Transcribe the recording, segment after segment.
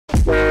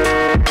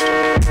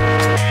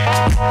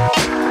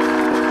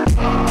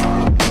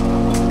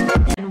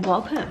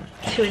welcome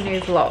to a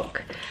new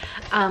vlog.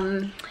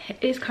 It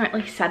is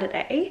currently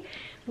Saturday.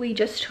 We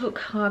just took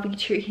Harvey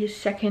to his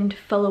second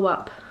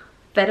follow-up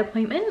vet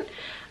appointment,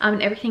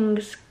 and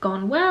everything's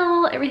gone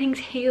well, everything's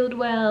healed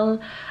well.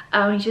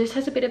 He just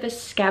has a bit of a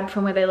scab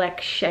from where they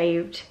like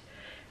shaved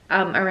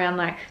around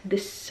like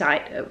this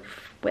site of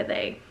where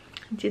they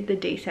did the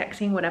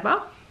desexing,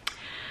 whatever.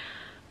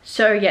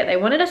 So yeah, they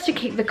wanted us to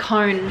keep the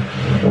cone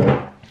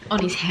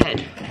on his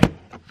head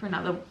for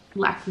another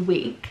like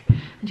week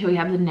until we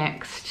have the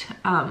next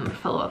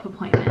follow-up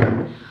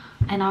appointment.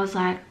 And I was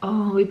like,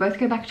 oh, we both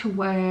go back to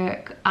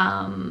work.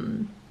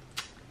 Like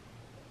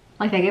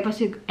they gave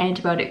us an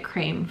antibiotic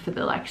cream for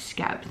the like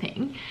scab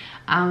thing.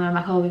 I'm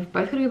like, oh, we've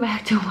both got to go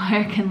back to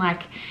work, and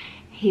like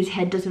his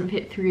head doesn't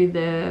fit through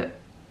the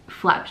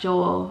flap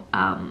door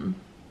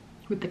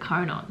with the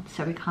cone on,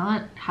 so we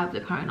can't have the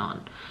cone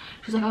on.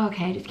 She was like, oh,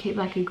 okay, just keep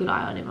like a good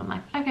eye on him. I'm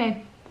like,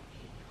 okay.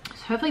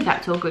 So hopefully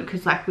that's all good,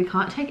 because like we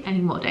can't take any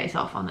more days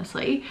off,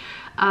 honestly.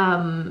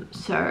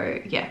 So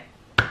yeah,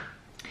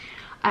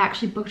 I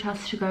actually booked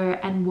us to go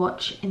and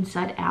watch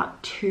Inside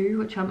Out 2,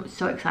 which I'm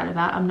so excited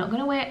about. I'm not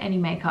going to wear any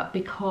makeup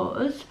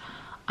because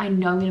I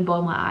know I'm going to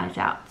bawl my eyes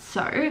out.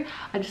 So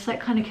I just like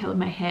kind of curled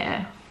my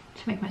hair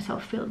to make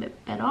myself feel a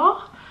bit better.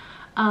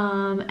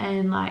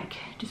 And like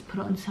just put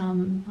on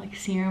some like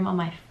serum on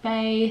my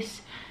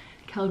face,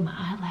 curled my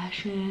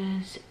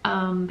eyelashes.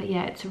 But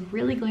yeah, it's a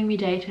really gloomy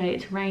day today.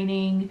 It's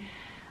raining.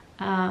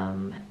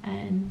 And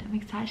I'm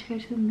excited to go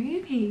to the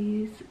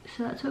movies.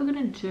 So that's what we're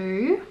going to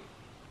do.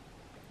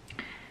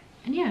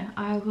 And yeah,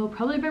 I will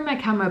probably bring my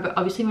camera, but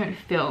obviously won't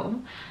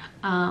film.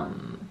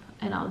 And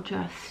I'll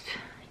just,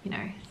 you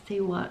know, see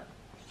what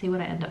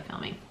I end up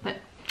filming. But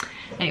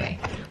anyway,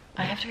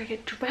 I have to go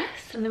get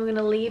dressed, and then we're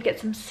gonna leave, get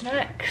some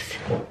snacks,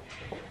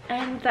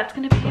 and that's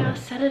gonna be our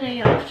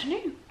Saturday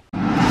afternoon.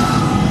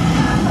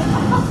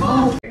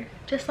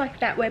 Just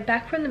like that, we're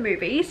back from the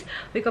movies.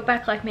 We got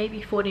back like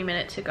maybe 40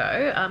 minutes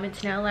ago.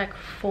 It's now like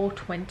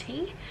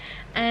 4:20,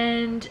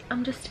 and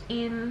I'm just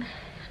in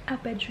our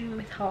bedroom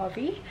with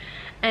Harvey,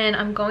 and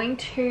I'm going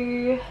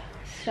to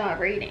start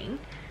reading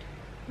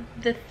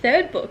the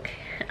third book,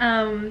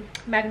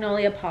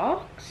 Magnolia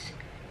Parks.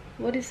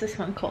 What is this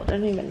one called? I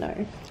don't even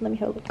know. Let me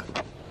have a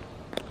look.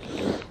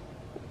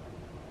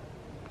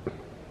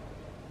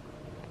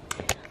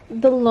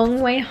 The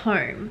Long Way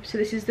Home. So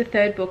this is the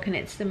third book, and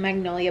it's the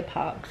Magnolia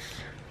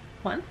Parks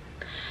one.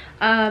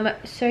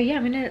 So yeah,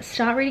 I'm gonna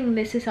start reading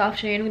this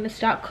afternoon. I'm gonna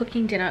start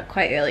cooking dinner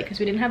quite early because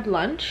we didn't have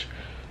lunch.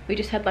 We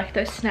just had like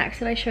those snacks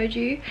that I showed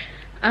you.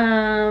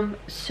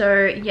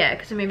 So yeah,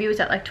 because the movie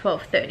was at like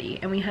 12:30,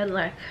 and we had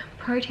like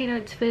protein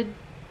oats for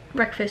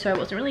breakfast, so I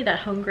wasn't really that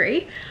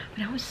hungry,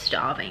 but I was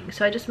starving.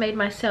 So I just made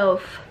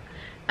myself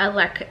a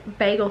like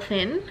bagel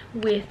thin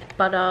with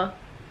butter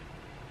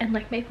and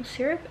like maple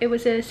syrup. It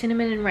was a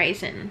cinnamon and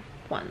raisin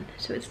one,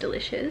 so it's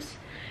delicious.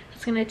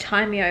 It's gonna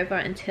tie me over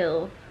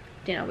until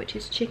dinner, which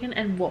is chicken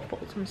and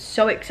waffles. I'm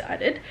so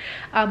excited.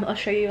 I'll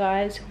show you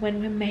guys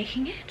when we're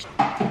making it.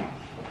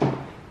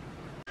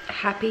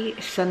 Happy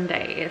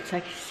Sunday. It's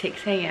like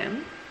 6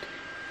 AM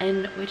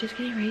and we're just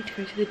getting ready to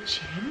go to the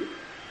gym.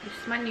 This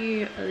is my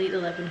new Elite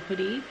 11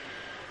 hoodie.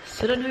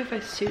 Still don't know if I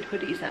suit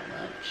hoodies that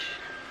much.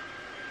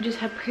 I just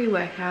had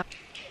pre-workout.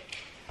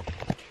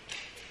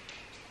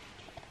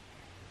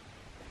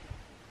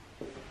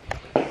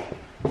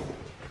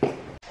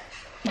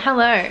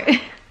 Hello.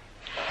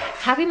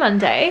 Happy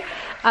Monday.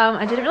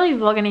 I didn't really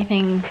vlog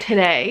anything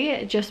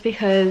today just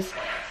because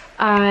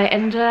I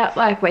ended up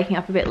like waking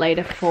up a bit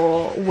later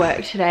for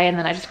work today, and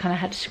then I just kind of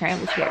had to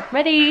scramble to get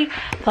ready.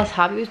 Plus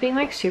Harvey was being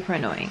like super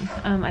annoying.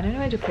 I don't know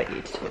where to put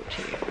you to talk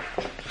to you.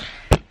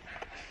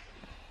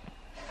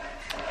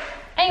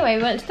 Anyway,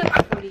 we went to the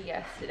footy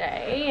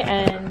yesterday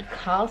and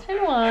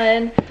Carlton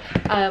won.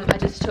 I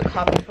just took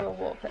Harvey for a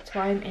walk. That's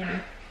why I'm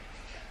in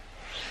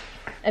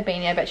a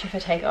beanie. I bet you if I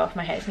take it off,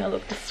 my hair's gonna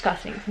look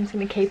disgusting, so I'm just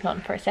gonna keep it on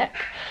for a sec.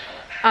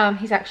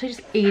 He's actually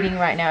just eating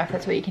right now, if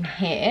that's what you can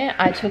hear.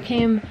 I took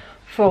him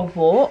for a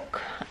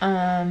walk,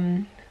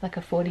 like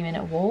a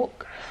 40-minute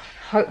walk,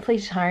 hopefully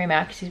to tire him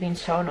out because he's been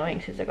so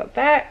annoying since I got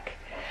back,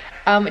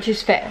 which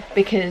is fair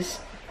because,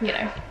 you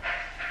know,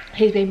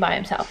 he's been by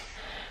himself.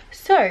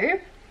 So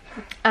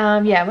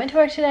yeah, I went to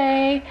work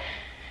today,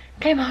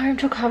 came home,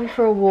 took Harvey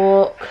for a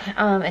walk,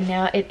 and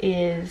now it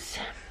is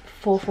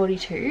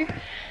 4:42,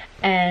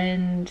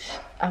 and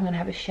I'm gonna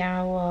have a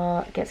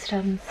shower, get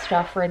some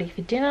stuff ready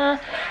for dinner,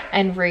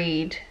 and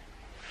read.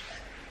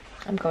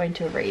 I'm going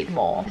to read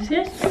more. Is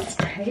this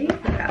tape?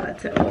 Yeah,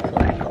 that's an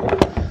awful angle.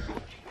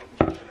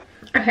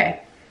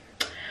 Okay.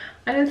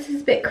 I know this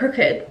is a bit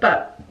crooked,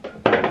 but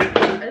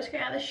I just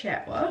got out of the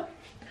shower.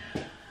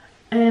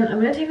 And I'm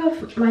going to take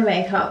off my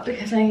makeup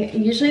because I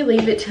usually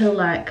leave it till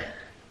like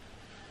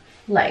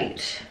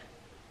late.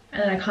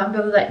 And I can't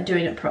bother like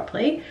doing it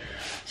properly.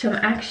 So I'm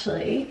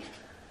actually,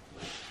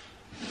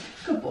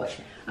 good boy.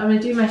 I'm going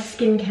to do my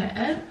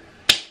skincare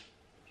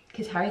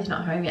because Harry's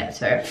not home yet,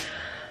 so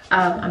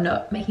I'm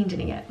not making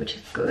dinner yet, which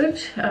is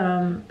good,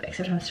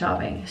 except I'm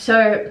starving.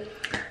 So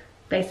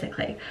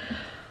basically,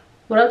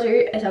 what I'll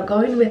do is I'll go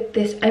in with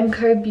this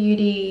Emco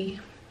Beauty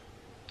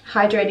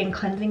Hydrating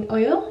Cleansing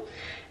Oil.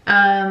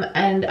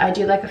 And I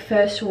do like a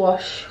first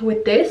wash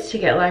with this to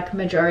get like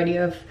majority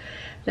of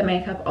the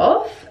makeup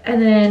off,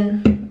 and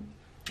then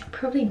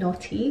probably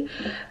naughty,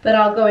 but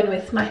I'll go in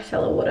with my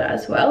micellar water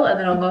as well, and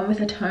then I'll go in with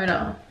a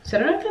toner. So I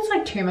don't know if that's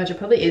like too much. It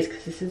probably is,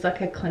 because this is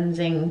like a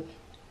cleansing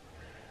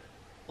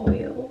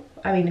oil,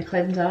 I mean a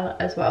cleanser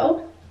as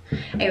well.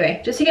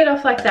 Anyway, just to get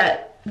off like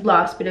that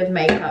last bit of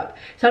makeup.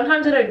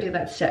 Sometimes I don't do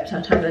that step,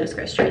 sometimes I just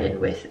go straight in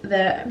with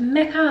the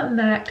Mecca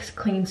Max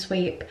Clean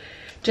Sweep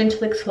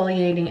Gentle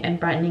Exfoliating and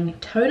Brightening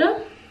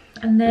Toner,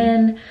 and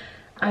then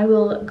I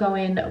will go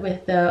in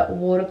with the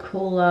Water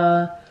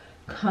Cooler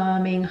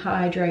Calming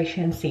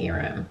Hydration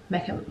Serum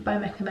by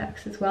Mecca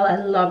Max as well. I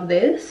love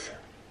this.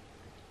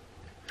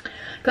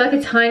 Got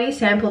like a tiny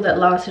sample that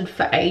lasted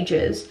for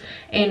ages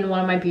in one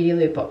of my Beauty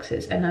Loop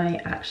boxes, and I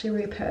actually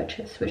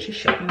repurchased, which is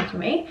shocking to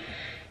me.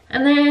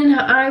 And then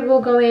I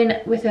will go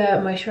in with a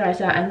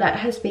moisturizer, and that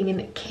has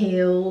been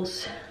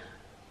Kiehl's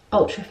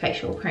Ultra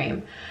Facial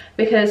Cream,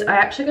 because I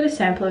actually got a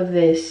sample of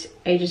this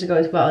ages ago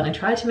as well, and I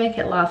tried to make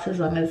it last as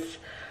long as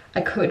I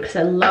could because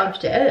I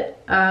loved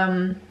it.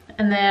 And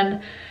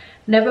then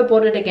never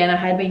bought it again. I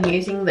had been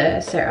using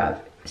the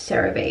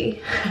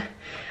CeraVe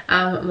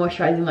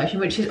moisturizing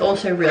lotion, which is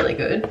also really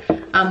good,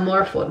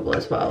 more affordable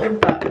as well,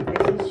 but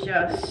this is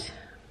just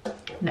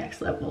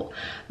next level.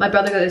 My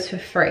brother got this for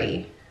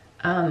free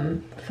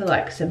for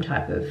like some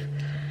type of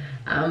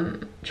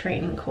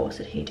training course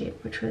that he did,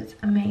 which was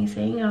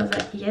amazing. I was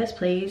like, yes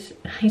please.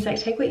 He's like,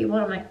 take what you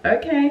want. I'm like,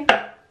 okay.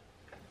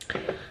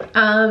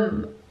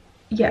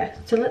 Yeah,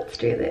 so let's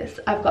do this.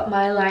 I've got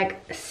my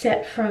like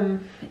set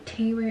from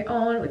Temu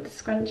on with the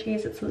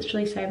scrunchies. It's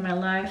literally saved my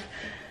life,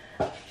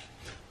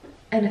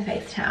 and a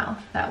face towel.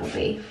 That will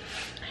be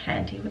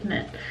handy, wouldn't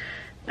it?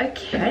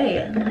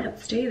 Okay,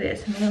 let's do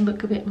this. I'm gonna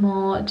look a bit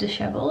more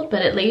disheveled,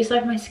 but it leaves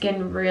like my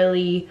skin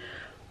really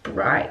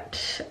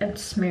bright and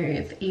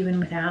smooth even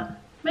without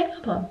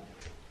makeup on.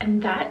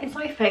 And that is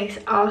my face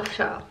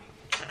after.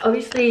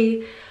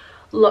 Obviously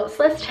lots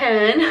less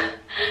tan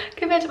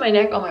compared to my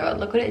neck. Oh my god,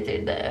 look what it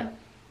did there.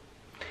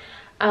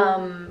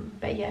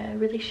 But yeah,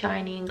 really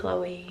shiny and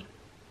glowy.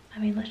 I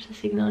mean, let's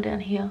just ignore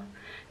down here.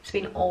 It's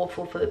been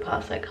awful for the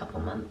past like couple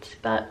months,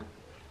 but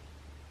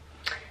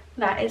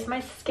that is my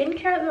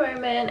skincare at the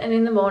moment, and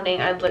in the morning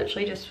I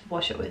literally just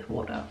wash it with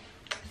water.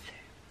 So,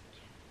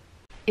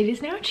 yeah. It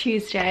is now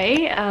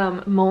Tuesday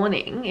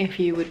morning, if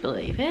you would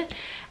believe it,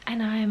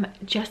 and I'm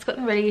just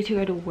gotten ready to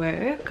go to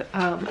work.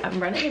 I'm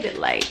running a bit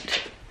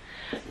late,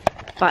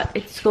 but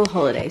it's school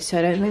holidays, so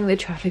I don't think the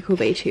traffic will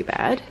be too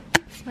bad.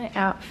 It's my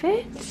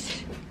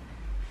outfit.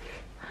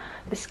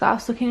 The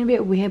scarf's looking a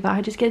bit weird, but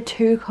I just get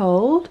too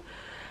cold.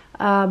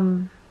 I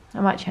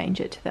might change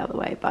it to the other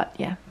way, but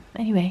yeah.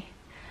 Anyway,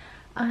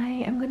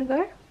 I am gonna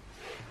go.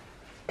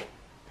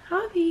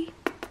 Harvey,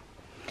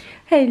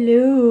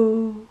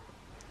 hello.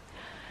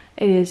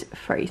 It is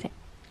freezing.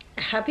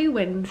 Happy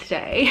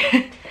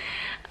Wednesday.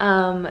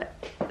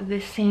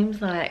 This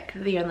seems like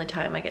the only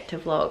time I get to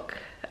vlog.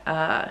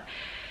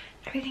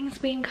 Everything's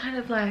been kind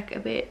of like a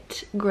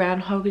bit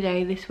Groundhog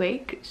Day this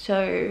week,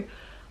 so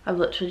I've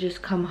literally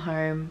just come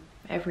home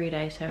every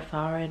day so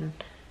far and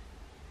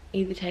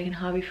either taken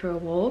Harvey for a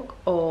walk,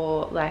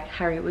 or like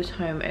Harry was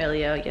home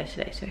earlier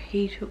yesterday, so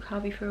he took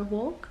Harvey for a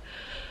walk,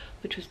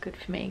 which was good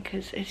for me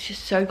because it's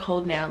just so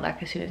cold now.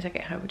 Like as soon as I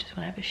get home I just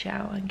want to have a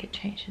shower and get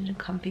changed into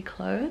comfy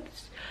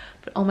clothes,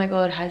 but oh my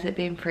god, has it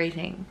been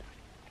freezing.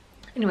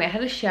 Anyway, I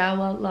had a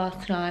shower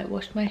last night,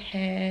 washed my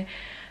hair,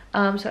 so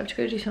I have to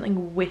go do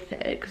something with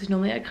it, because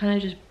normally I kind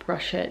of just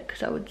brush it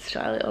because I would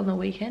style it on the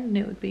weekend and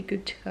it would be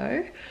good to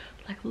go.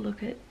 Like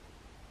look at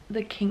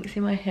the kinks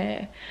in my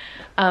hair.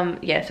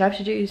 Yeah, so I have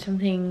to do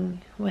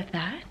something with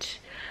that,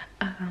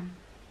 and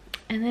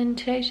then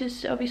today's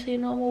just obviously a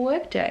normal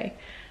work day.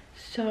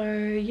 So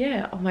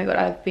yeah, oh my god,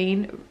 I've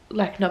been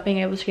like not being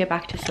able to get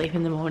back to sleep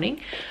in the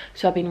morning,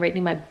 so I've been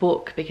reading my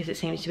book because it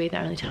seems to be the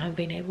only time I've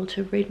been able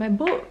to read my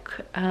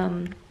book.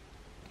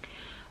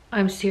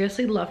 I'm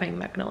seriously loving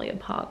Magnolia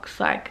Parks.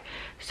 Like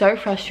so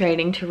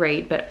frustrating to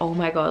read, but oh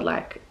my god,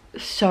 like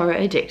so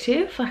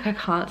addictive. Like I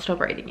can't stop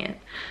reading it.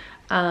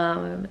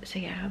 So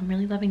yeah, I'm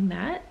really loving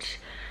that,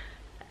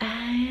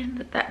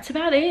 and that's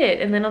about it.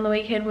 And then on the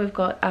weekend we've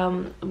got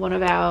one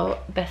of our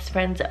best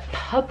friends at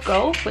pub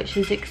golf, which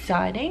is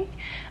exciting.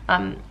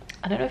 I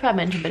don't know if I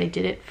mentioned, but he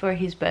did it for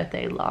his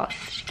birthday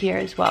last year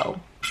as well,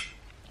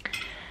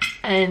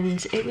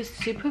 and it was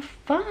super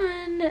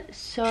fun.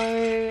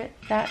 So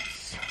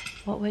that's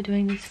what we're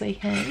doing this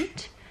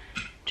weekend.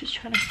 Just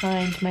trying to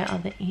find my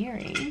other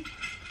earring.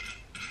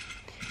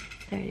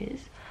 There it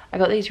is. I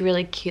got these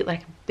really cute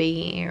like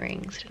bee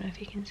earrings. I don't know if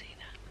you can see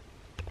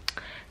that.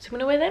 So I'm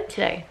gonna wear them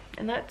today,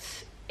 and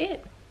that's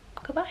it.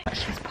 Goodbye.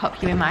 Let's just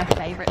pop you in my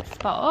favorite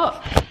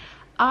spot.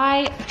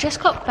 I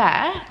just got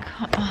back.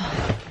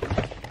 Oh,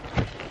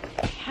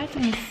 how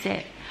did I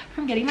sit?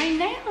 From getting my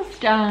nails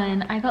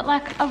done. I got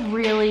like a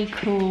really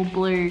cool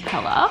blue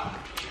color.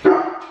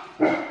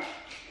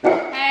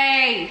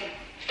 Hey!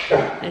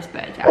 There's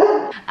birds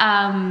out.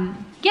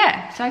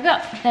 Yeah, so I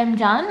got them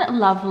done.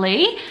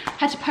 Lovely.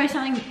 Had to post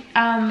something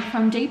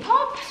from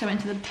Depop, so I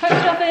went to the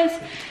post office,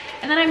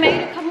 and then I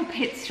made a couple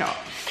pit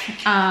stops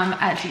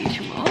as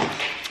usual.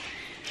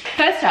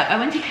 First up, I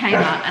went to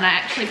Kmart and I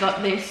actually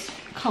got this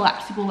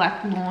collapsible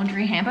like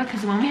laundry hamper,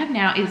 because the one we have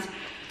now is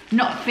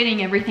not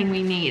fitting everything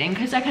we need, and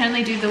because I can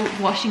only do the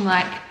washing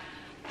like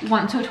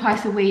once or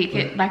twice a week,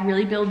 it like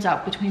really builds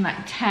up between like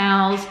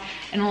towels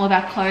and all of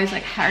our clothes,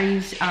 like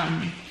Harry's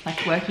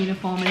like work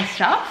uniform and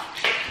stuff.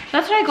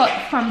 That's what I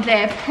got from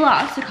there,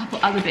 plus a couple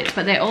other bits,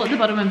 but they're all at the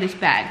bottom of this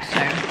bag. So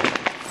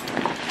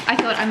I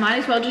thought I might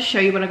as well just show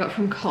you what I got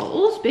from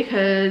Coles,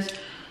 because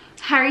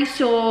Harry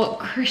saw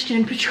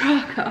Christian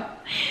Petrarca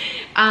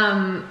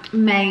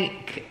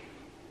make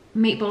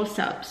meatball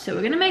subs, so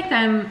we're gonna make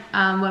them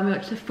when we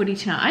watch the footy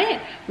tonight,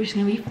 which is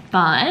gonna be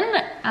fun.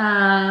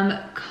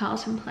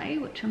 Carlton play,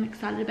 which I'm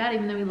excited about,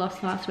 even though we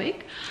lost last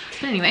week.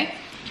 But anyway,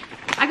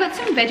 I got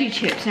some veggie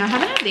chips. Now I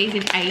haven't had these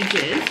in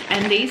ages,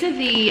 and these are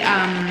the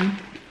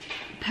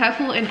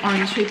purple and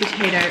orange sweet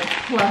potato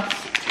plus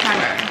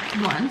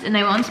taro ones, and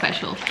they were on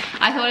special.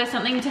 I thought it was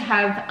something to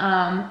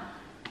have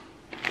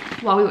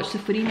while we watch the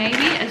footy maybe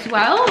as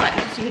well, like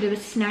just a bit of a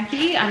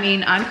snacky. I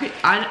mean,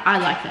 I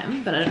like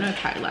them, but I don't know if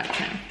Harry likes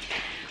them.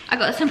 I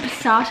got some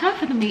passata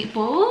for the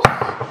meatballs,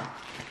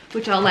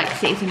 which I'll like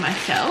season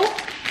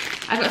myself.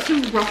 I got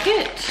some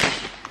rocket,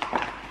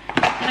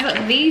 and I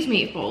got these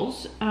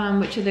meatballs,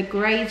 which are the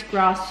Grey's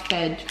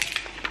grass-fed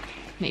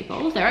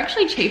meatballs. They're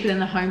actually cheaper than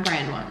the home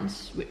brand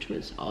ones, which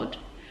was odd.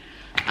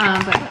 But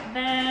I got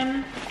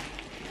them.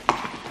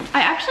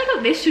 I actually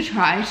got this to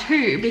try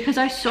too, because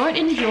I saw it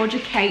in Georgia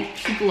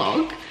Kate's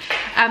vlog,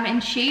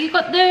 and she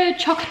got the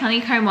chocolate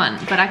honeycomb one,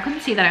 but I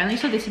couldn't see that. I only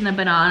saw this in the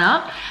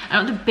banana.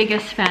 I'm not the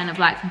biggest fan of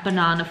like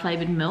banana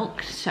flavored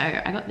milk, so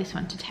I got this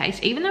one to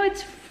taste. Even though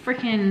it's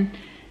freaking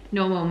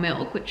normal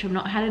milk, which I've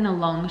not had in a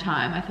long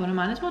time, I thought I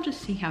might as well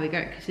just see how we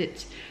go, because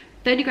it's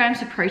 30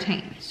 grams of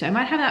protein. So I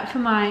might have that for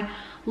my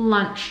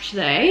lunch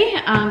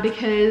today,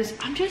 because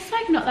I'm just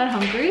like not that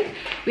hungry.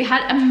 We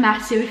had a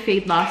massive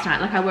feed last night.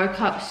 Like I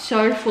woke up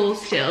so full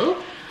still.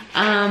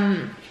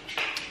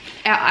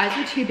 Our eyes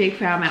were too big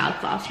for our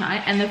mouths last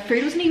night, and the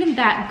food wasn't even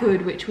that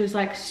good, which was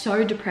like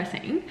so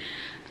depressing.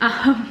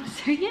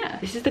 So yeah,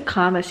 this is the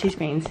calmest he's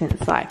been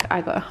since like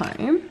I got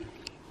home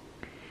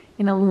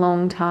in a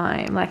long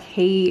time. Like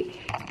he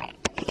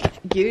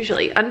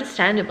usually,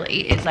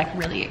 understandably, is like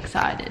really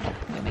excited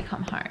when we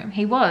come home.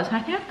 He was, and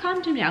I think I've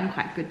calmed him down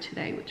quite good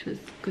today, which was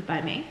good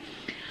by me.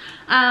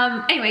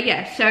 Anyway,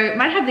 yeah, so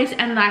might have this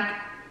and like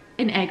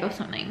an egg or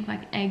something,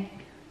 like egg,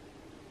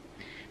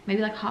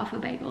 maybe like half a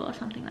bagel or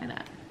something like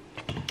that.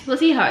 We'll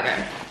see how I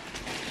go.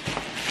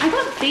 I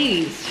got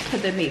these for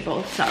the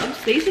meatball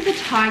subs. These are the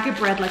Tiger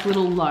Bread like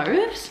little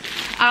loaves.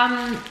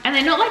 And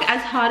they're not like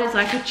as hard as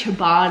like a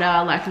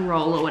ciabatta like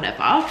roll or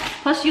whatever.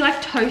 Plus you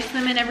like toast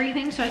them and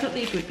everything, so I thought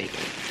these would be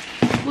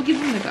good. We'll give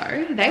them a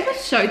go. They were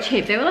so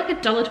cheap. They were like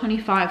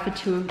 $1.25 for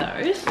 2 of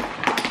those.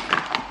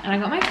 And I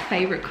got my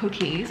favorite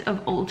cookies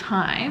of all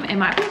time. It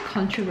might be a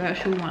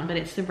controversial one, but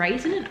it's the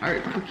raisin and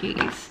oat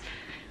cookies.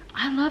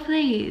 I love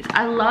these.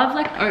 I love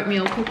like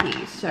oatmeal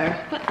cookies, so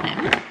I've got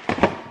them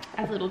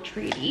as a little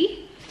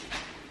treaty.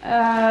 What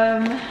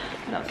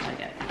else did I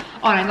get?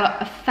 Oh, and I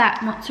got a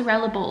fat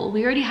mozzarella ball.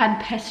 We already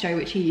had pesto,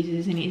 which he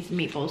uses in his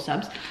meatball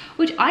subs,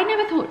 which I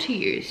never thought to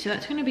use, so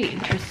that's going to be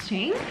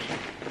interesting.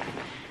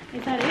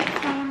 Is that it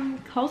from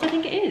Coles? I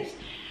think it is.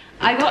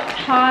 I got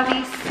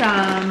Harvey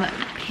some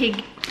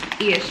pig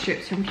ear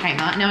strips from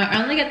Kmart. Now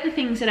I only get the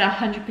things that are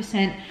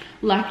 100%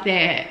 like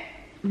their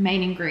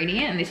main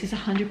ingredient, and this is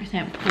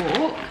 100%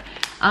 pork.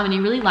 And he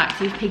really likes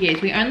these pig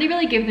ears. We only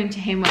really give them to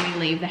him when we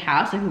leave the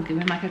house. Like we'll give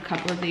him like a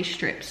couple of these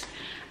strips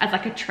as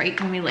like a treat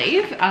when we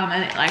leave,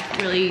 and it like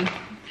really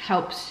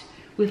helps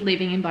with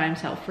leaving him by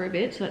himself for a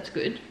bit, so that's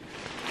good.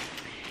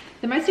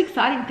 The most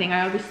exciting thing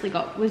I obviously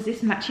got was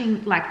this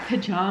matching like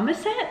pajama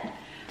set,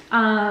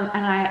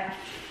 and I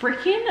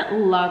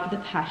freaking love the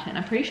pattern.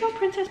 I'm pretty sure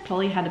Princess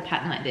Polly had a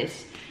pattern like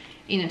this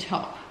in a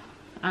top,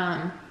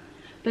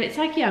 but it's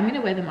like, yeah, I'm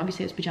gonna wear them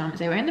obviously as pajamas.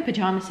 They were in the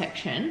pajama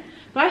section,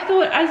 but I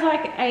thought as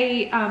like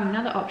a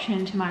another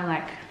option to my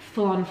like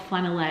full-on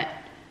flannelette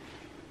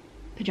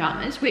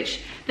pajamas,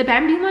 which the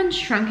Bambi ones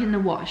shrunk in the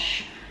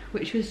wash,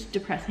 which was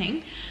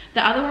depressing.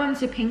 The other ones,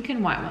 the pink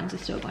and white ones, are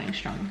still going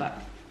strong,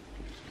 but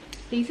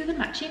these are the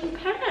matching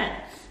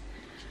pants.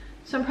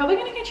 So I'm probably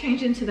gonna get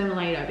changed into them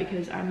later,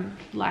 because I'm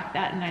like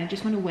that and I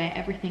just want to wear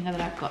everything that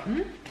I've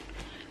gotten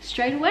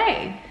straight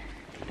away.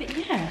 But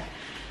yeah,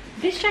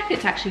 this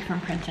jacket's actually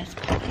from Princess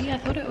Polly. I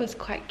thought it was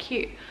quite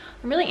cute.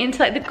 I'm really into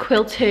like the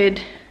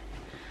quilted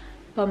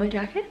bomber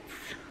jackets.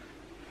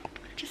 I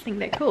just think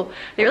they're cool.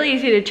 They're really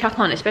easy to chuck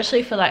on,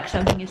 especially for like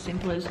something as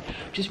simple as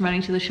just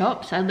running to the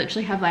shops. I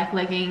literally have like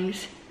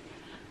leggings,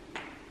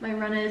 my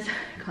runners,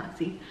 can't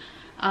see,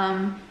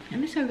 and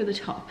this over the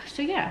top.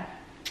 So yeah,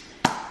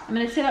 I'm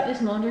gonna set up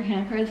this laundry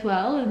hamper as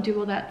well and do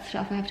all that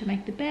stuff. I have to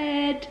make the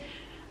bed,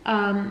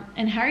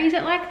 and Harry's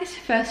at like this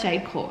first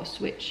aid course,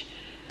 which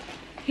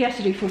he has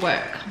to do for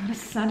work on a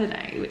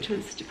Saturday, which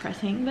was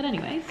depressing, but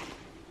anyways.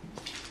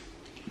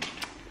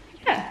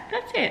 Yeah,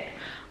 that's it.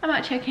 I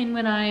might check in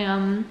when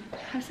I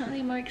have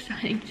something more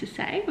exciting to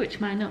say, which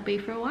might not be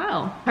for a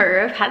while. So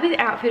I've had this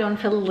outfit on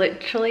for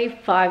literally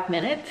 5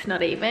 minutes,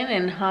 not even,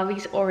 and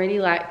Harvey's already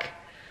like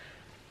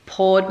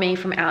poured me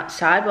from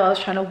outside while I was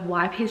trying to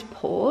wipe his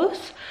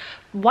pores.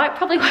 White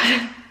probably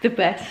wasn't the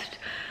best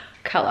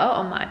color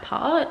on my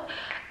part,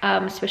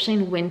 especially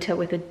in winter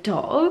with a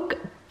dog,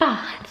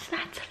 but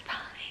that's fine.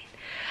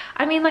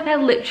 I mean, like I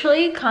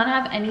literally can't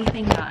have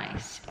anything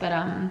nice, but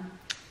I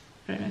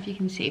don't know if you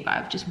can see, but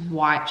I've just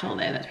wiped all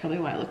there. That's probably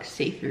why it looks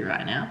see-through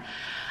right now.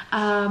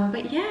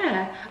 But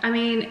yeah, I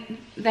mean,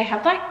 they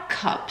have like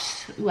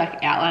cups,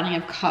 like outlining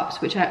of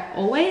cups, which I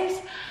always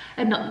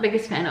am not the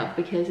biggest fan of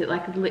because it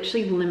like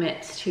literally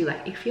limits to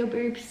like if your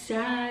boobs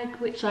sag,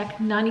 which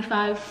like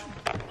 95,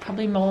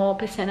 probably more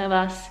 % of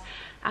us,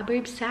 our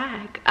boobs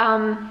sag.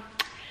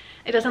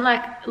 It doesn't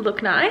like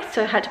look nice,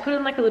 so I had to put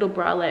on like a little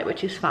bralette,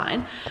 which is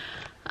fine.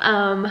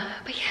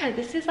 But yeah,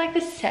 this is like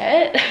the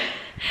set.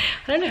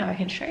 I don't know how I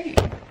can show you.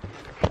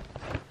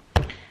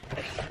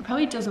 It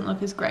probably doesn't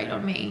look as great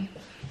on me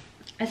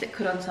as it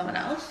could on someone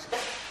else,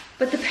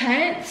 but the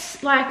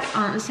pants like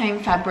aren't the same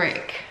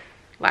fabric.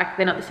 Like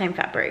they're not the same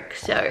fabric,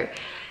 so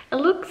it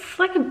looks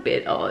like a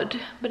bit odd,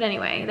 but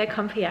anyway, they're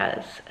comfy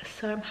as,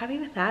 so I'm happy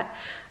with that.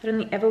 I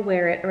don't ever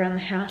wear it around the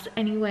house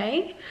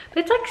anyway, but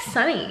it's like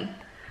sunny.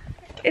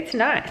 It's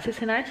nice.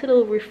 It's a nice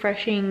little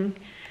refreshing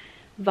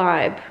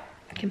vibe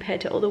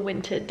compared to all the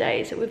winter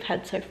days that we've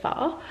had so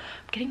far.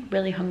 I'm getting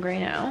really hungry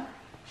now.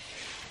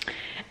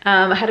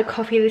 I had a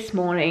coffee this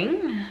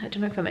morning. I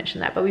don't know if I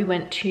mentioned that, but we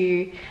went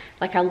to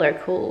like our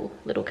local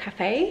little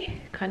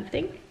cafe kind of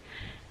thing.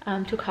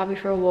 Took Harvey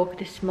for a walk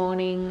this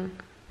morning.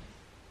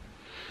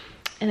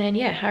 And then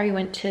yeah, Harry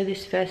went to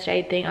this first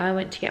aid thing. I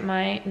went to get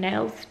my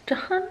nails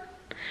done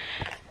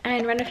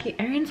and run a few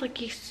errands like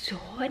you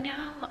saw.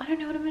 Now I don't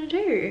know what I'm gonna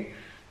do.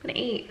 I'm gonna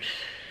eat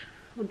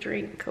or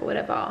drink or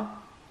whatever.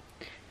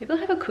 Maybe I'll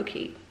have a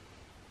cookie.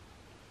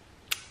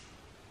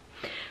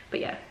 But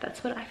yeah,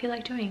 that's what I feel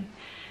like doing.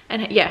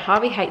 And yeah,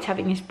 Harvey hates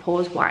having his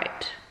paws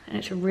white and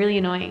it's really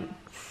annoying.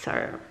 So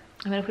I'm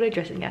gonna put a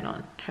dressing gown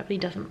on. Hopefully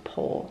it doesn't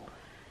pour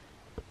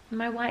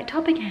my white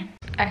top again.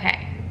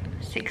 Okay,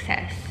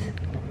 success.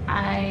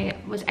 I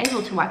was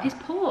able to wipe his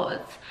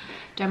paws.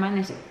 Don't mind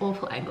this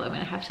awful angle. I'm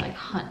gonna have to like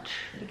hunch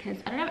because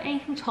I don't have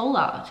anything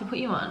taller to put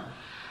you on.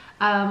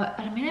 But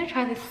I'm gonna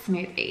try this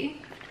smoothie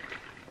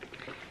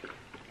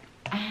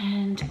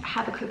and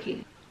have a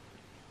cookie.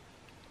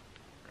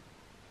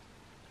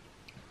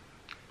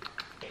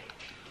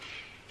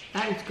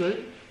 That is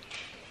good.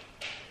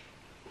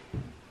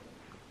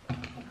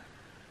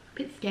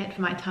 Bit scared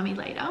for my tummy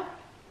later,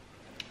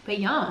 but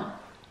yum.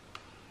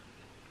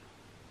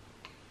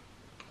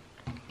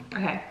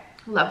 Okay,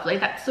 lovely.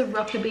 That's the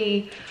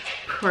Rokeby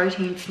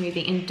protein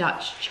smoothie in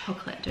Dutch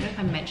chocolate. Don't know if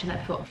I mentioned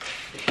that before.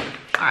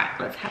 All right,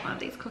 let's have one of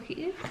these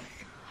cookies.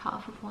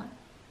 Half of one.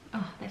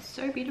 Oh, they're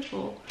so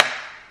beautiful.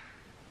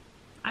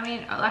 I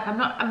mean, like I'm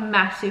not a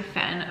massive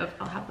fan of,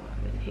 I'll have one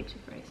with heaps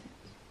of raisins.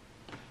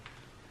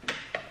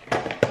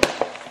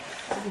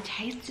 But the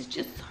taste is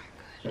just so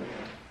good.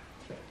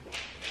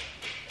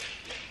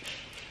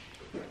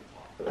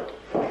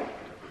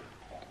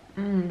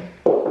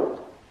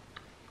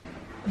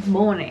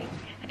 Morning.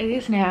 It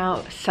is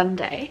now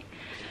Sunday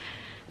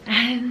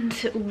and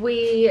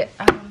we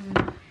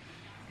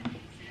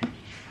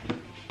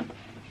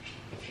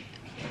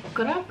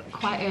got up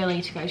quite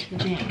early to go to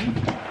the gym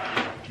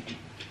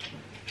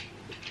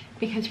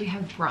because we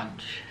have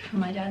brunch for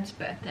my dad's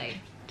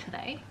birthday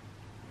today.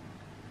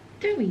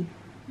 Do we?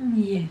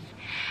 Yes.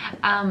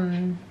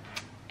 And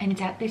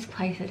it's at this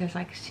place that does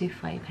like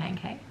souffle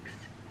pancakes.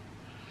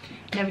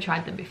 Never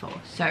tried them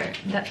before, so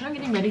that's what I'm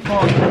getting ready for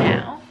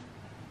now.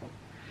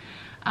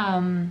 So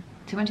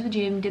I went to the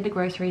gym, did the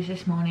groceries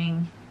this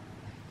morning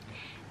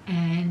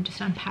and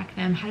just unpacked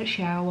them, had a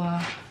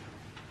shower,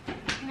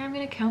 and now I'm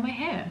gonna curl my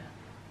hair.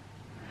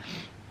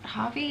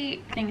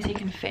 Harvey thinks he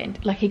can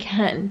fit, like he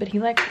can, but he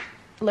like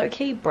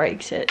low-key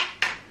breaks it.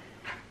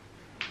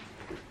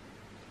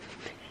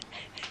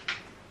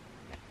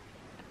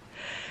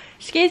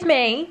 Excuse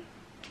me.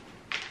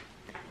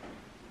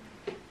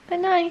 But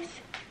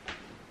nice.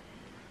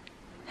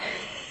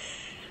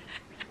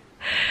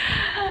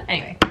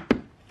 Anyway,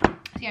 so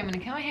yeah, I'm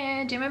gonna curl my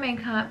hair, do my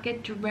makeup,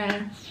 get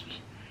dressed,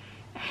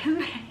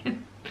 and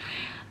then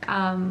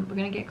we're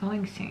gonna get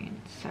going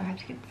soon, so I have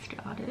to get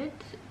started.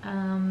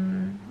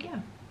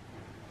 Yeah,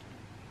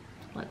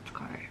 let's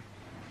go.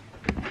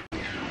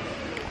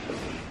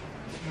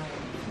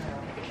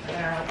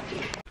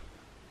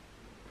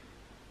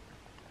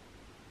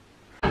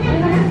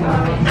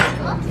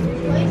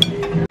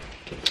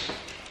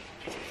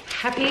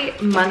 Happy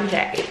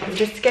Monday. I'm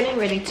just getting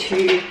ready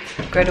to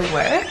go to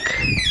work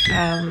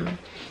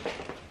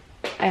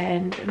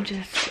and I'm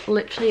just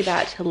literally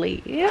about to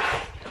leave.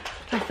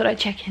 I thought I'd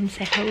check in and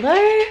say hello,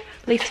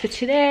 at least for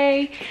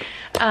today.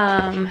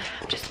 I'm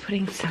just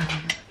putting some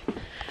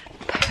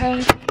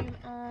perfume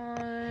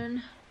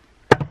on.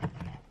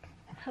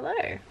 Hello.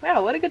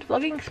 Wow, what a good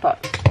vlogging spot.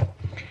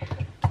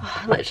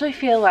 Oh, I literally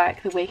feel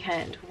like the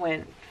weekend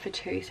went for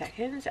 2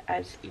 seconds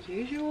as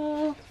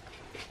usual.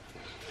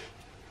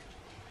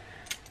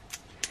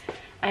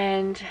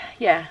 And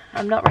yeah,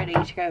 I'm not ready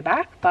to go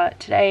back, but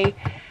today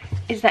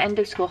is the end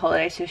of school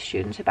holiday, so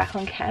students are back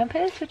on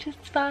campus, which is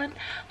fun.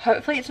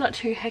 Hopefully it's not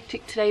too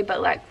hectic today,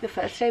 but like the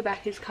first day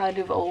back is kind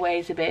of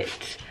always a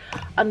bit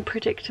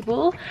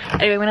unpredictable.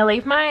 Anyway, I'm gonna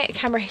leave my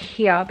camera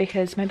here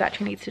because my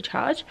battery needs to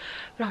charge,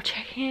 but I'll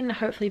check in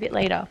hopefully a bit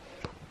later.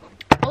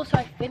 Also,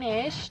 I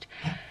finished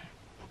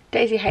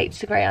Daisy Hates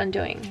the Grey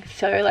Undoing,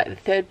 so like the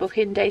 3rd book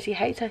in Daisy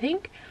Hates, I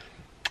think.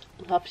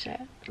 Loved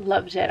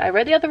it. I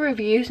read the other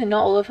reviews and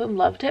not all of them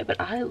loved it,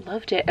 but I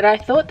loved it, and I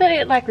thought that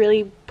it like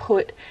really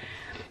put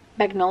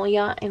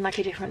Magnolia in like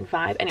a different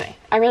vibe. Anyway,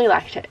 I really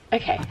liked it.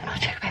 Okay, I'll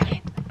check back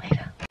in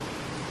later.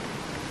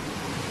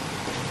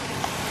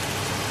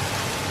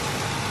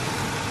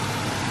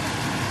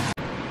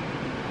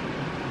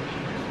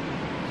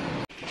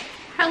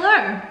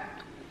 Hello.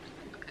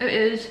 It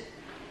is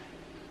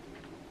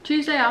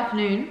Tuesday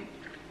afternoon.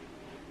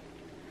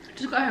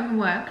 Just got home from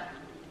work.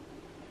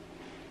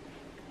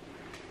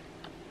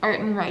 Oat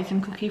and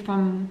raisin cookie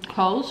from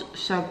Coles,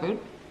 so good.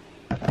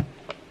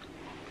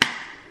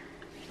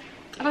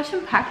 I got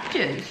some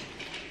packages.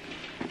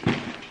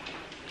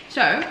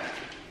 So,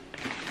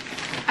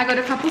 I got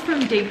a couple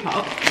from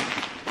Depop.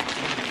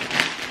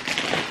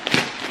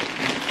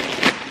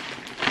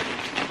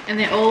 And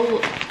they're all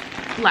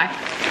like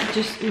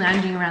just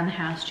lounging around the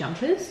house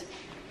jumpers.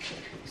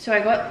 So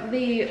I got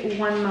the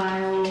 1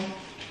 Mile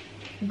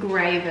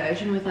grey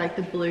version with like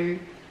the blue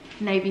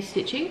navy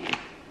stitching.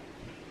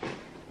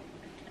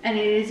 And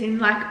it is in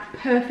like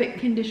perfect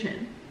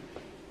condition,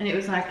 and it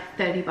was like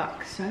 30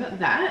 bucks. So I got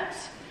that,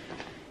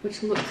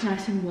 which looks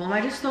nice and warm.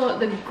 I just thought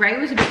the grey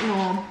was a bit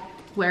more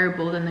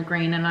wearable than the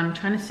green, and I'm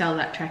trying to sell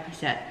that tracky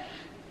set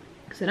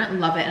because I don't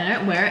love it and I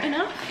don't wear it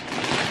enough.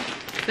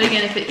 But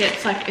again, if it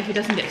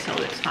doesn't get sold,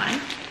 it's fine.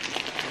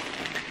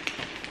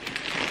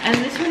 And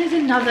this one is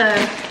another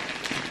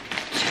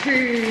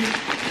 2,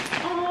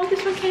 oh,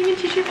 this one came in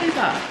tissue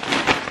paper.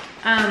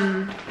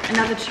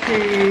 Another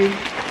 2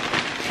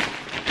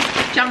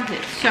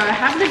 jumpers. So I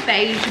have the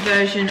beige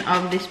version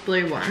of this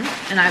blue one,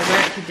 and I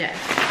wear it to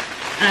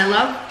death. And I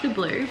love the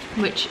blue,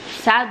 which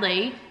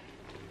sadly,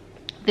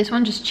 this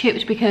one just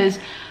chipped because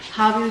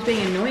Harvey was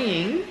being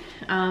annoying.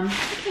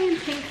 Okay, in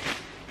pink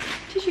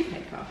tissue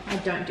paper. I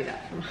don't do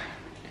that for mine.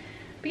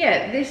 But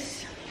yeah,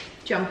 this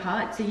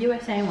jumper, it's a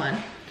USA one,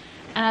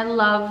 and I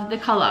love the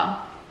color.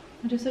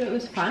 I just thought it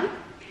was fun.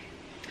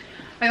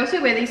 I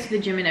also wear these to the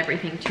gym and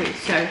everything too,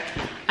 so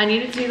I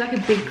needed to do like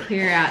a big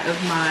clear out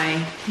of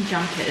my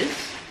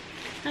jumpers,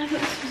 and I thought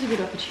this was a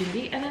good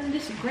opportunity. And then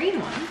this green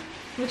one,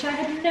 which I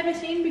had never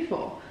seen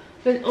before,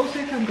 but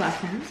also from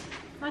Glassons.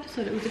 I just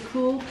thought it was a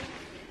cool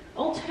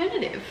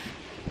alternative.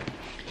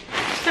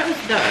 So that was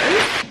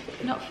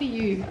those. Not for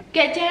you.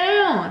 Get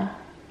down!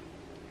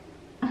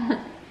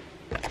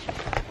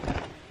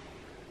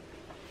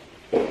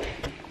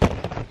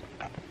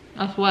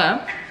 I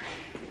swear.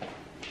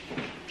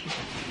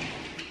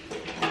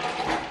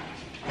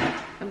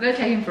 I'm gonna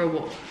take him for a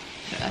walk,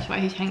 so that's why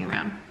he's hanging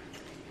around.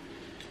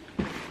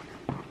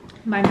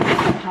 My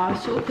makeup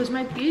parcel, because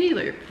my beauty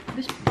loop.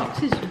 This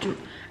box is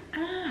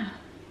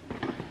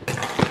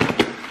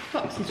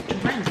box is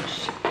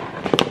drenched.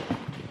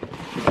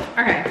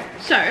 Okay,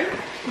 so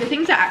the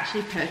things I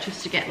actually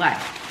purchased to get like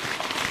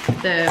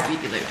the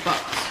beauty loop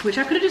box, which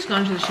I could have just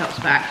gone to the shops,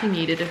 but I actually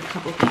needed a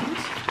couple things.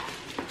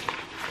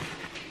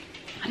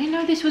 I didn't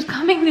know this was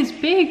coming this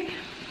big.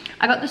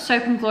 I got the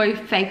Soap and Glory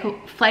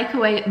Flake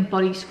Away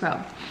Body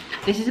Scrub.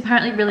 This is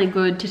apparently really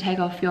good to take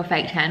off your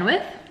fake tan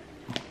with.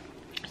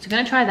 So I'm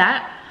gonna try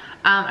that.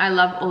 I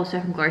love all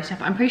Soap and Glory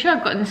stuff. I'm pretty sure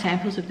I've gotten the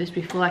samples of this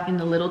before, like in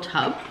the little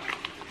tub.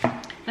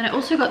 And I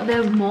also got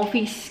the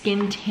Morphe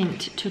Skin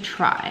Tint to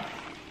try.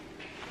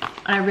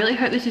 And I really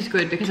hope this is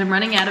good because I'm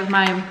running out of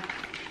my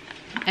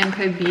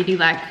MCO Beauty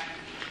like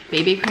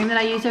BB cream that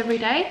I use every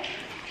day.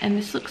 And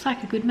this looks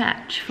like a good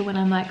match for when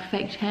I'm like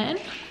fake tan.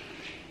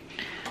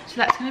 So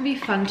that's gonna be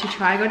fun to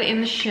try. I got it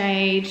in the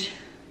shade.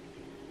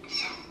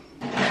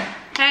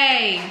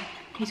 Hey,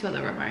 he's got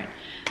the remote.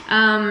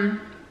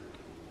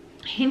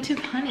 Hint of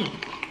Honey,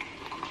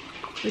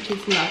 which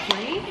is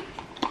lovely.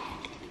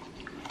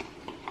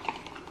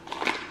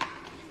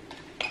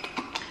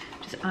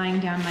 Just eyeing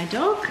down my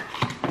dog.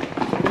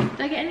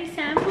 Did I get any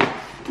samples?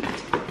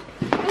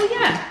 Oh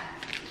yeah.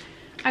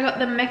 I got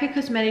the Mecca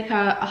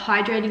Cosmetica a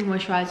hydrating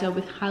moisturizer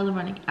with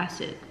hyaluronic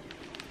acid.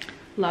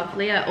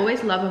 Lovely. I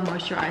always love a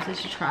moisturizer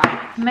to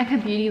try. Mecca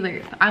Beauty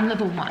Loop. I'm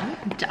level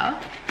 1, duh.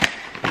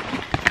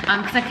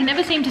 Because I can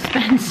never seem to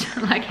spend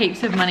like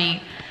heaps of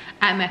money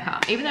at Mecca.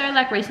 Even though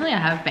like recently I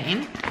have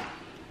been.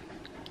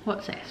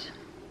 What's this?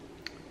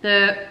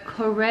 The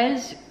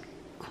Korres,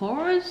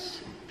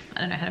 I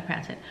don't know how to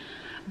pronounce it.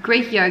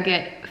 Greek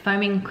yogurt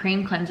foaming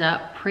cream cleanser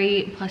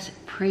pre plus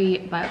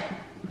probiotics.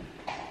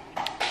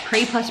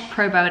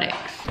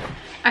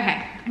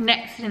 Okay,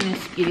 next in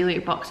this beauty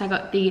loop box I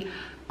got the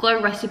Glow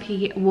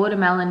Recipe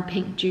Watermelon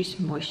Pink Juice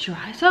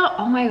Moisturizer.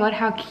 Oh my god,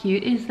 how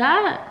cute is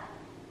that?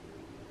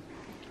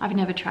 I've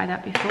never tried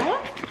that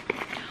before.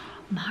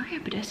 Mario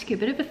Badescu, a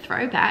bit of a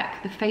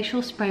throwback. The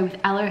facial spray with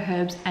aloe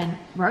herbs and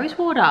rose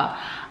water.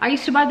 I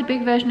used to buy the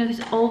big version of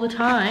this all the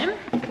time.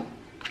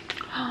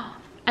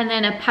 And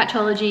then a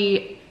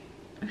Patchology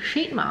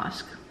sheet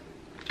mask.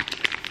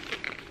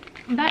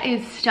 That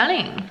is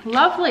stunning.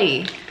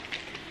 Lovely.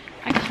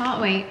 I can't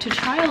wait to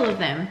try all of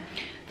them.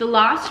 The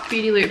last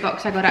Beauty Loot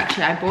box I got,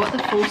 actually, I bought the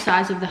full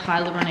size of the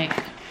hyaluronic,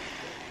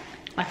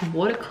 like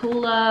water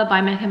cooler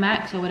by Mecca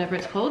Max or whatever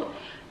it's called.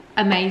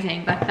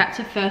 Amazing. Like, that's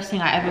the first thing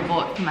I ever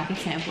bought from like a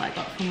sample I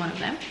got from one of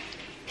them.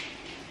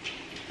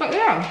 But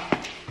yeah,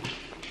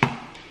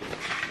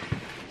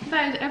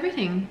 that is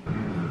everything.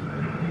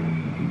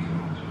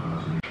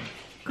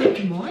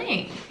 Good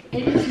morning.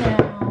 It is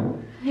now,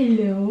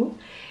 hello.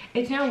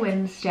 It's now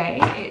Wednesday.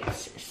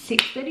 It's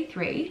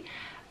 6:33.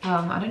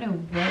 I don't know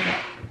where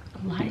that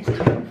light is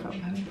coming from.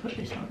 I'm going to put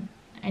this on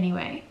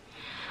anyway.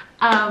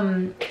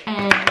 And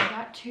I'm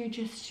about to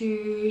just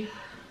do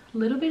a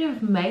little bit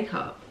of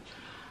makeup.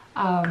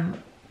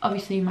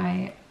 Obviously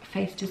my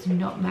face does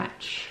not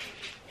match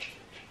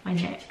my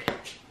neck.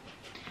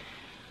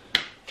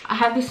 I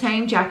have the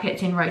same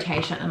jackets in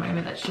rotation at the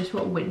moment. That's just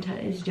what winter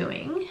is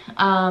doing.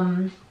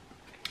 And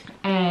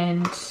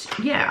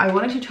yeah, I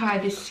wanted to try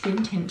this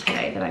skin tint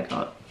today that I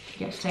got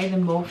yesterday, the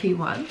Morphe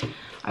one.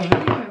 I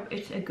really hope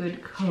it's a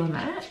good colour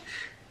match.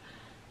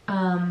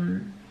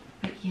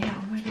 But yeah,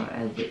 oh my god,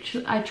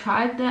 I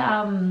tried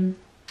the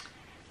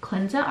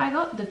cleanser I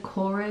got, the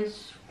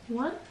Korres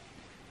one.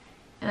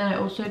 And then I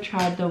also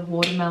tried the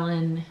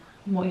watermelon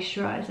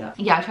moisturizer.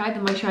 Yeah, I tried the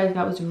moisturizer.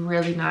 That was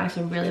really nice.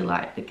 I really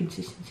liked the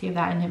consistency of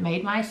that, and it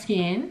made my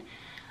skin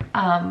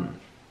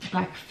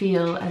like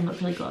feel and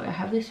look really glowy. I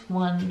have this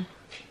one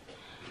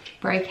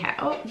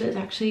breakout that's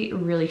actually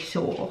really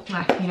sore.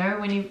 Like, you know,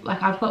 when you,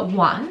 like, I've got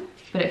one,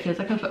 but it feels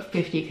like I've got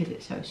 50 because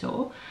it's so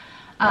sore.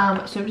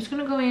 So I'm just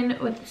gonna go in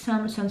with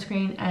some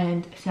sunscreen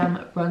and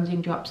some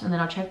bronzing drops, and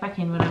then I'll check back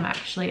in when I'm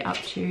actually up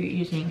to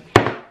using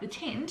the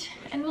tint,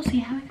 and we'll see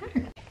how I go.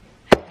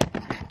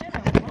 I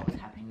don't know what was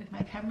happening with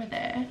my camera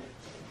there,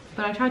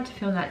 but I tried to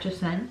film that just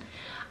then.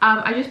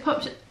 I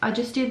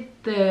just did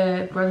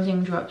the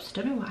bronzing drops.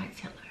 Don't know why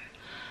it's yellow.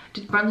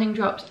 Did bronzing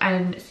drops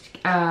and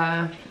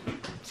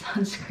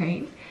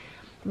sunscreen.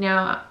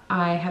 Now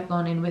I have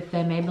gone in with the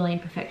Maybelline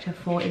Perfecta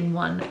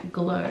 4-in-1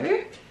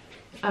 Glow,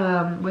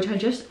 which I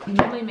just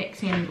normally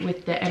mix in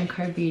with the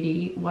MCO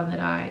Beauty one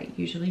that I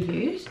usually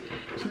use.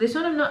 So this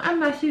one I'm not a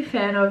massive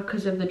fan of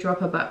because of the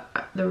dropper,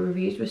 but the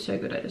reviews were so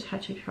good I just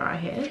had to try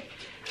it.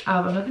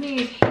 I'm not going to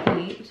use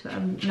heat, so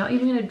I'm not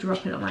even going to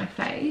drop it on my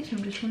face.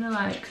 I'm just going to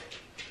like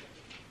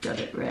dot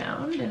it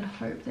round and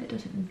hope that it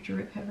doesn't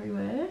drip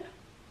everywhere.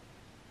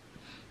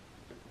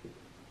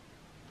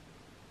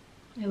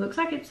 It looks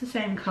like it's the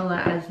same colour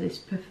as this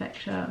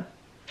Perfecta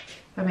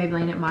by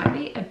Maybelline. It might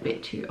be a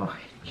bit too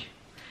orange,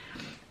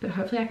 but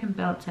hopefully I can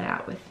balance it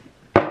out with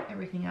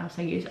everything else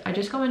I use. I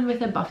just go in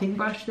with a buffing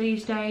brush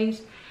these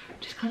days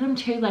just because I'm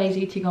too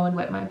lazy to go and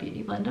wet my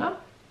beauty blender.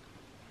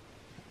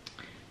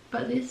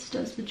 But this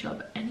does the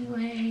job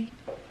anyway.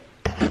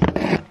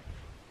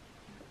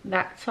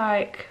 That's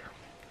like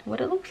what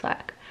it looks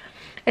like.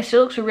 It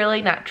still looks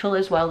really natural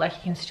as well. Like,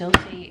 you can still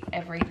see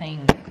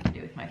everything to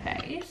do with my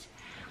face.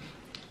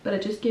 But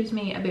it just gives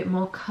me a bit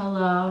more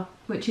colour,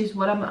 which is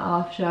what I'm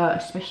after,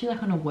 especially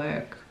like on a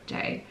work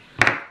day.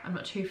 I'm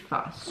not too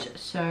fussed,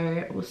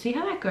 so we'll see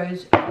how that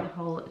goes for the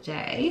whole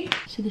day.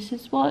 So this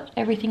is what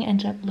everything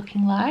ends up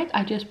looking like.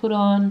 I just put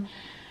on,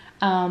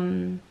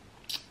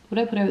 what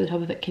I put over the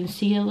top of it,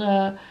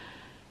 concealer,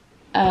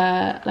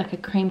 like a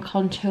cream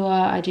contour.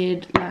 I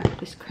did like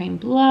this cream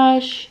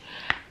blush,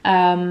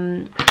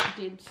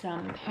 did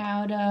some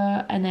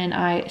powder, and then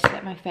I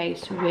set my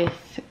face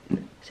with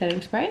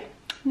setting spray.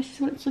 This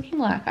is what it's looking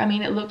like. I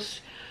mean, it looks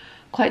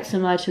quite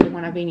similar to the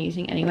one I've been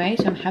using anyway,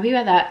 so I'm happy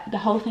about that. The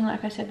whole thing,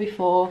 like I said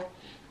before,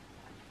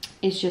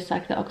 is just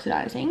like the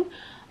oxidizing.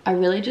 I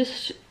really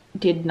just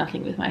did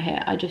nothing with my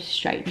hair. I just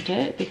straightened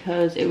it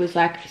because it was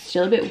like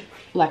still a bit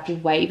like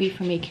wavy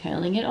for me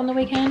curling it on the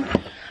weekend,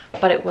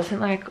 but it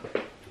wasn't like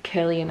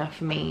curly enough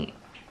for me,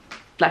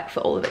 like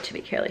for all of it to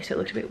be curly, so it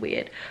looked a bit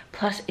weird.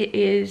 Plus it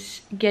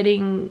is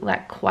getting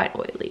like quite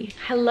oily.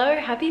 Hello,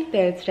 happy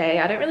Thursday.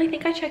 I don't really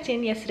think I checked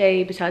in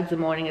yesterday besides the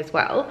morning as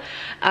well,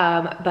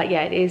 but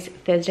yeah, it is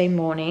Thursday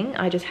morning.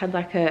 I just had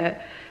like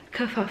a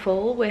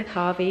kerfuffle with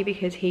Harvey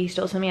because he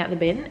stole something out the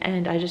bin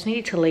and I just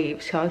needed to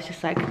leave, so I was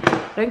just like,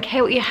 I don't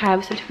care what you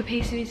have. So I took a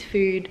piece of his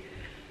food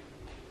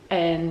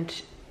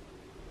and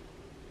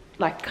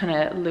like kind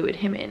of lured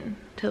him in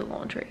to the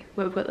laundry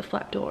where we've got the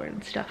flap door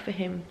and stuff for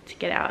him to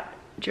get out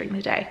during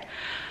the day.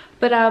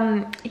 But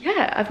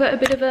yeah, I've got a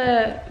bit of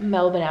a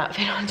Melbourne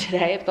outfit on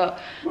today. I've got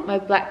my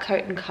black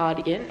coat and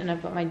cardigan, and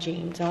I've got my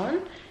jeans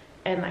on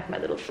and like my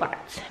little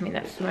flats. I mean,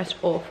 that's the most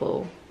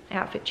awful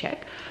outfit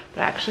check,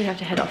 but I actually have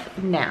to head off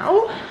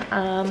now.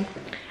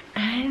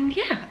 And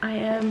yeah, I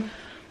am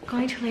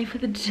going to leave for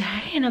the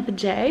day, another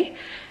day,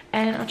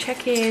 and I'll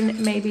check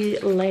in maybe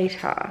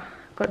later.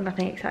 Got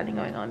nothing exciting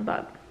going on,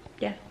 but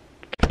yeah.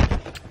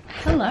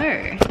 Hello,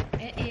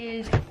 it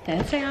is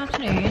Thursday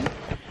afternoon.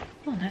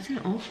 Oh, that's an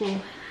awful,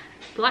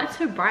 the light's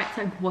so bright it's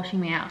like washing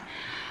me out.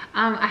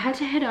 I had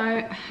to head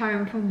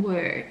home from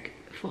work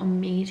for a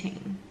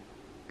meeting,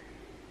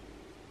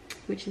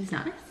 which is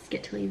nice.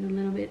 Get to leave a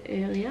little bit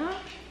earlier.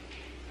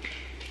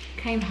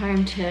 Came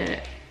home to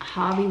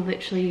Harvey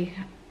literally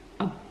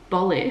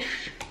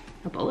abominated?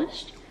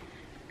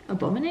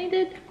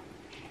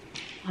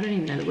 I don't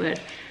even know the word.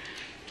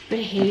 But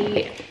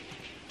he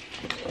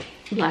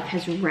like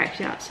has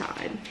wrecked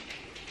outside,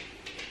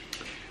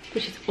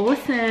 which is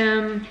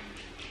awesome.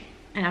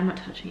 And I'm not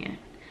touching it.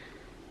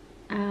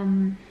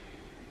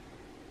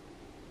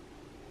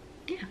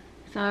 Yeah,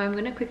 so I'm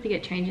gonna quickly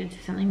get changed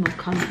into something more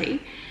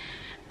comfy.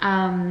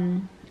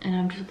 And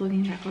I'm just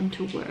logging back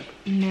onto work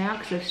now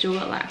because I've still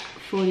got like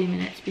 40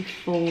 minutes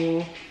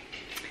before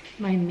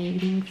my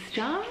meeting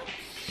starts.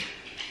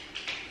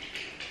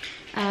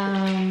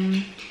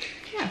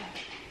 Yeah,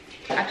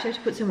 I actually have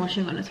to put some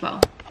washing on as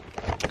well.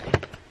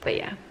 But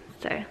yeah,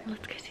 so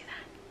let's go see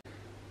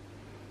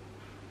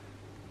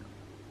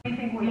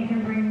that. What you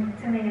can bring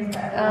to me is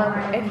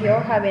if you're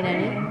having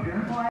any,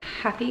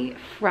 happy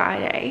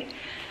Friday.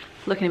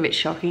 Looking a bit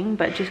shocking,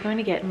 but just going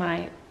to get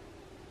my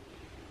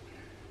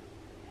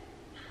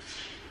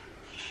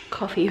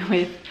coffee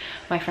with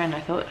my friend.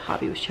 I thought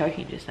Harvey was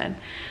choking just then.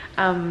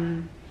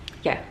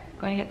 Yeah,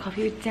 going to get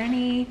coffee with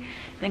Danny,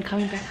 then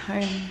coming back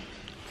home,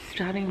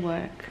 starting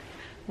work.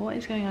 What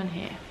is going on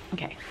here?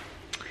 Okay,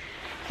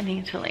 I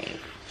need to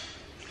leave.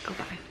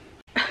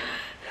 Goodbye.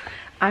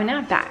 I'm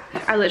now back.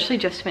 I literally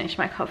just finished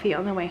my coffee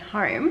on the way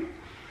home.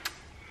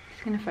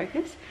 Just gonna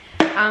focus.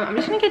 I'm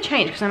just gonna get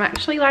changed because I'm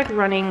actually like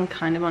running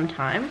kind of on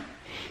time.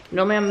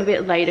 Normally I'm a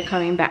bit later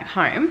coming back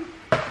home.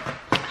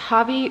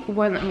 Harvey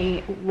won't let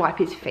me wipe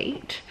his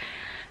feet.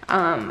 So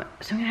I'm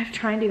gonna have to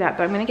try and do that,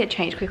 but I'm gonna get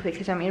changed quickly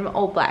because I'm in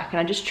all black and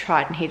I just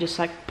tried and he just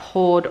like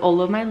poured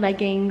all of my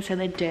leggings and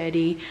they're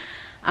dirty.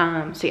 So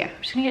yeah,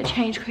 I'm just gonna get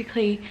changed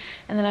quickly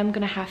and then I'm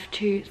gonna have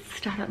to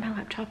start up my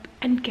laptop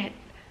and get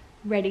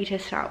ready to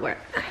start work.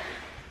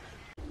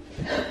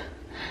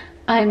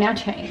 I'm now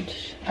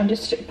changed. I'm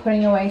just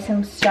putting away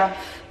some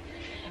stuff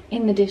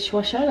in the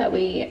dishwasher that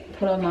we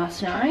put on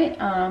last night.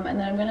 And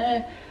then I'm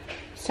gonna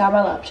start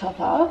my laptop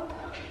up.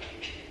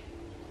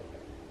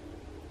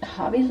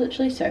 Harvey's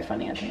literally so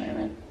funny at the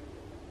moment.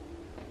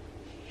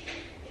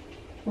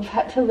 We've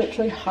had to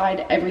literally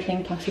hide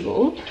everything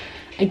possible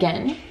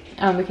again.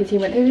 Because he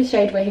went through the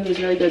stage where he was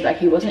really good, like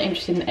he wasn't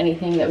interested in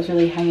anything that was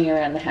really hanging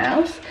around the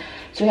house.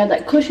 So we had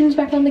like cushions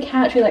back on the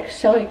couch, we were like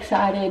so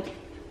excited.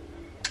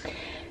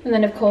 And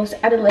then of course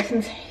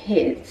adolescence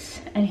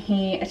hits and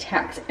he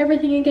attacks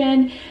everything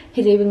again.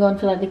 He's even gone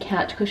for like the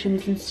couch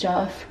cushions and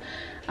stuff.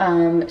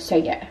 So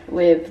yeah,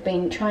 we've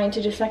been trying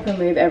to just like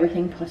remove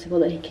everything possible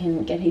that he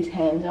can get his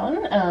hands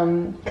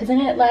on. Because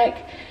then it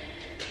like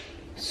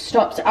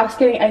stops us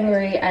getting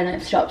angry and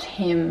it stops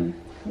him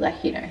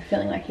like, you know,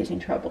 feeling like he's in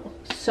trouble.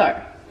 So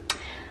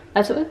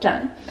that's what we've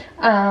done.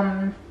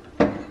 I'm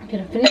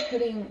gonna finish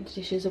putting the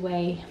dishes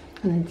away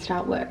and then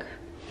start work.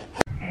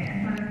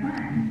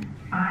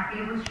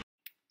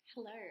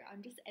 Hello,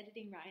 I'm just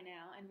editing right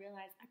now and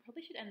realised I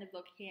probably should end the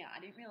vlog here. I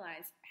didn't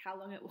realise how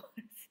long it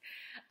was.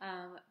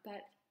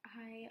 But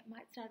I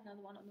might start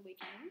another one on the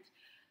weekend.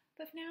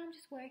 But for now I'm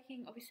just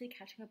working, obviously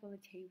catching up on the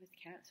Tea Was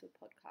Cancelled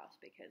podcast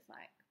because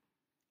like,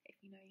 if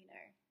you know, you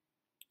know.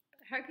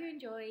 But I hope you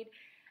enjoyed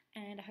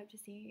and I hope to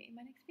see you in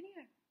my next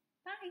video.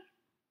 Bye!